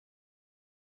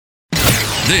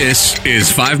This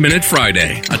is 5 Minute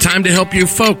Friday, a time to help you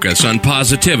focus on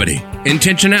positivity,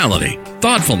 intentionality,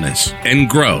 thoughtfulness, and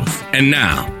growth. And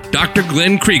now, Dr.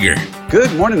 Glenn Krieger.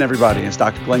 Good morning, everybody. It's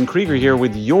Dr. Glenn Krieger here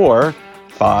with your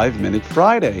 5 Minute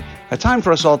Friday. A time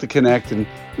for us all to connect and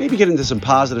maybe get into some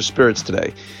positive spirits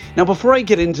today. Now, before I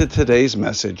get into today's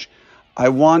message, I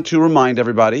want to remind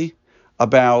everybody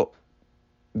about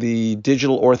the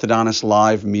Digital Orthodontist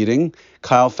Live meeting.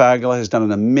 Kyle Fagala has done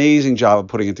an amazing job of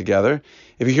putting it together.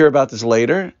 If you hear about this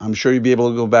later, I'm sure you'll be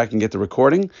able to go back and get the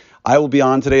recording. I will be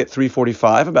on today at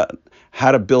 3:45 about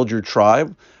how to build your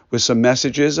tribe with some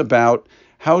messages about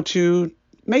how to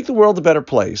make the world a better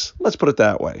place. Let's put it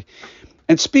that way.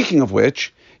 And speaking of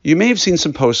which, you may have seen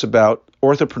some posts about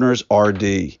Orthopreneurs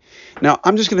RD. Now,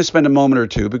 I'm just going to spend a moment or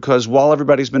two because while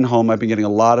everybody's been home, I've been getting a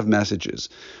lot of messages.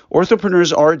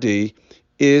 Orthopreneurs RD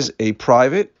is a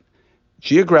private,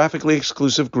 geographically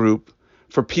exclusive group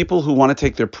for people who want to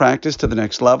take their practice to the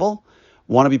next level,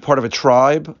 want to be part of a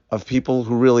tribe of people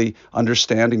who really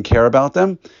understand and care about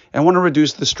them, and want to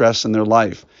reduce the stress in their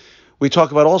life. We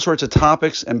talk about all sorts of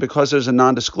topics, and because there's a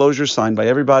non-disclosure signed by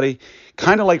everybody,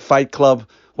 kind of like Fight Club,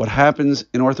 what happens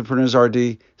in Orthopreneurs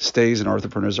RD stays in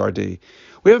Orthopreneurs RD.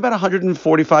 We have about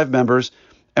 145 members,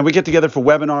 and we get together for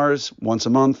webinars once a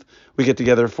month. We get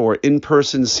together for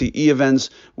in-person CE events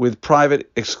with private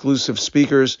exclusive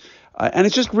speakers. And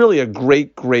it's just really a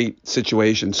great, great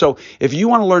situation. So if you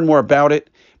want to learn more about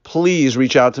it, please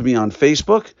reach out to me on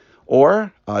Facebook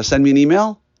or send me an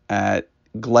email at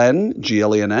Glenn,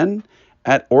 Glenn,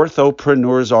 at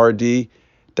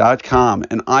orthopreneursrd.com.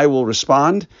 And I will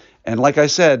respond. And like I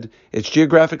said, it's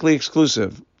geographically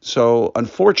exclusive. So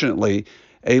unfortunately,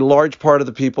 a large part of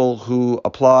the people who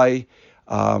apply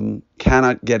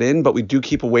cannot get in, but we do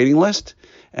keep a waiting list.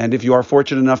 And if you are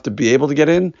fortunate enough to be able to get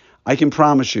in, I can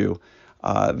promise you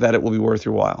that it will be worth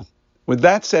your while. With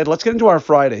that said, let's get into our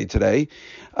Friday today.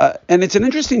 And it's an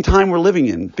interesting time we're living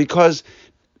in because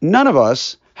none of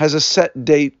us has a set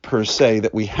date per se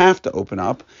that we have to open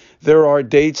up. There are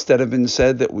dates that have been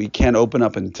said that we can't open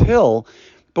up until.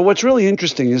 But what's really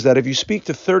interesting is that if you speak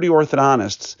to 30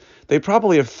 orthodontists, they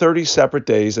probably have 30 separate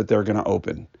days that they're going to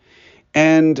open.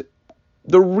 And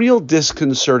the real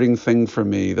disconcerting thing for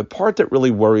me, the part that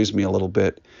really worries me a little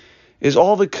bit, is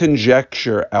all the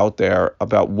conjecture out there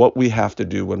about what we have to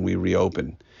do when we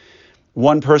reopen.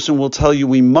 One person will tell you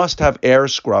we must have air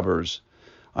scrubbers.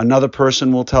 Another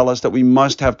person will tell us that we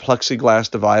must have plexiglass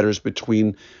dividers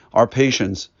between our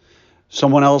patients.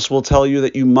 Someone else will tell you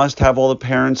that you must have all the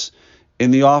parents in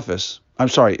the office.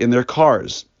 In their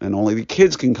cars, and only the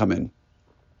kids can come in.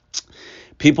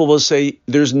 People will say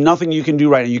there's nothing you can do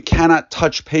right now. You cannot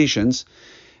touch patients,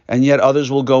 and yet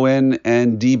others will go in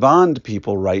and debond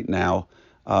people right now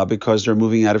because they're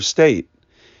moving out of state.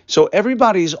 So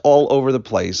everybody's all over the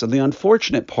place, and the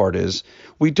unfortunate part is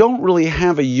we don't really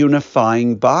have a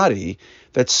unifying body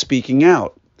that's speaking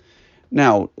out.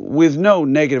 Now, with no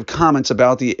negative comments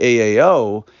about the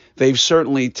AAO, they've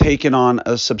certainly taken on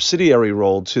a subsidiary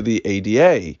role to the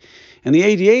ADA. And the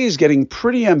ADA is getting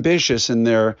pretty ambitious in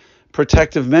their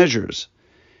protective measures.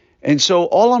 And so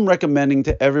all I'm recommending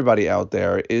to everybody out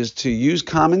there is to use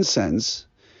common sense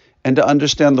and to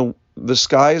understand the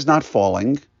sky is not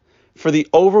falling. For the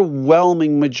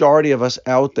overwhelming majority of us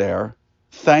out there,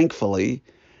 thankfully,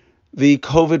 the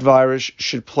COVID virus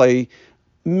should play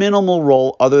minimal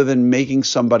role other than making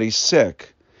somebody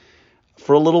sick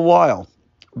for a little while.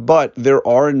 But there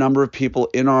are a number of people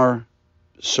in our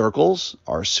circles,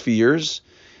 our spheres,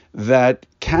 that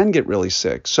can get really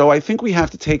sick. So I think we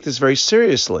have to take this very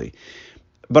seriously.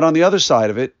 But on the other side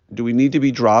of it, do we need to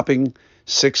be dropping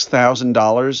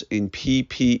 $6,000 in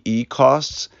PPE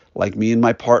costs like me and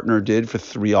my partner did for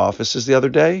 3 offices the other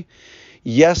day?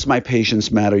 Yes, my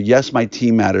patients matter. Yes, my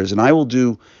team matters. And I will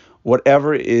do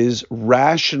whatever is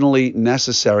rationally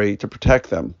necessary to protect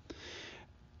them.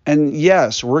 And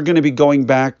yes, we're going to be going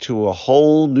back to a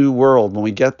whole new world when we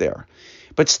get there.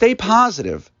 But stay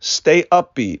positive, stay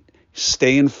upbeat,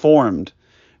 stay informed,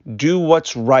 do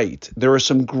what's right. There are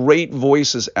some great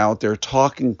voices out there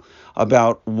talking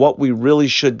about what we really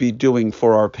should be doing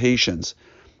for our patients.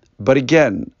 But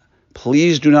again,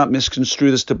 please do not misconstrue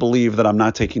this to believe that I'm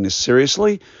not taking this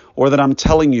seriously or that I'm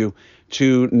telling you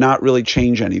to not really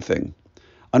change anything.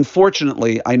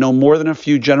 Unfortunately, I know more than a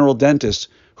few general dentists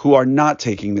who are not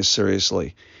taking this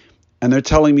seriously. And they're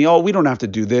telling me, oh, we don't have to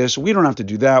do this. We don't have to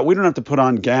do that. We don't have to put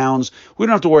on gowns. We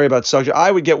don't have to worry about suction. I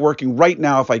would get working right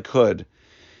now if I could.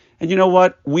 And you know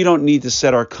what? We don't need to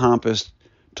set our compass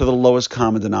to the lowest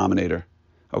common denominator,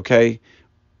 okay?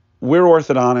 We're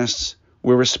orthodontists.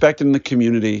 We're respected in the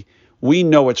community. We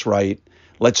know it's right.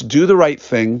 Let's do the right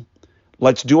thing.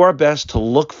 Let's do our best to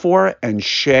look for and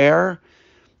share,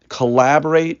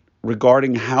 collaborate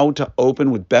regarding how to open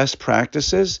with best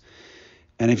practices.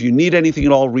 And if you need anything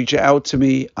at all, reach out to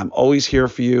me. I'm always here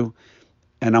for you.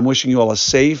 And I'm wishing you all a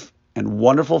safe and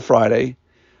wonderful Friday,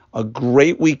 a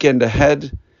great weekend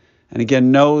ahead. And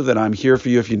again, know that I'm here for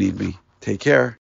you if you need me. Take care.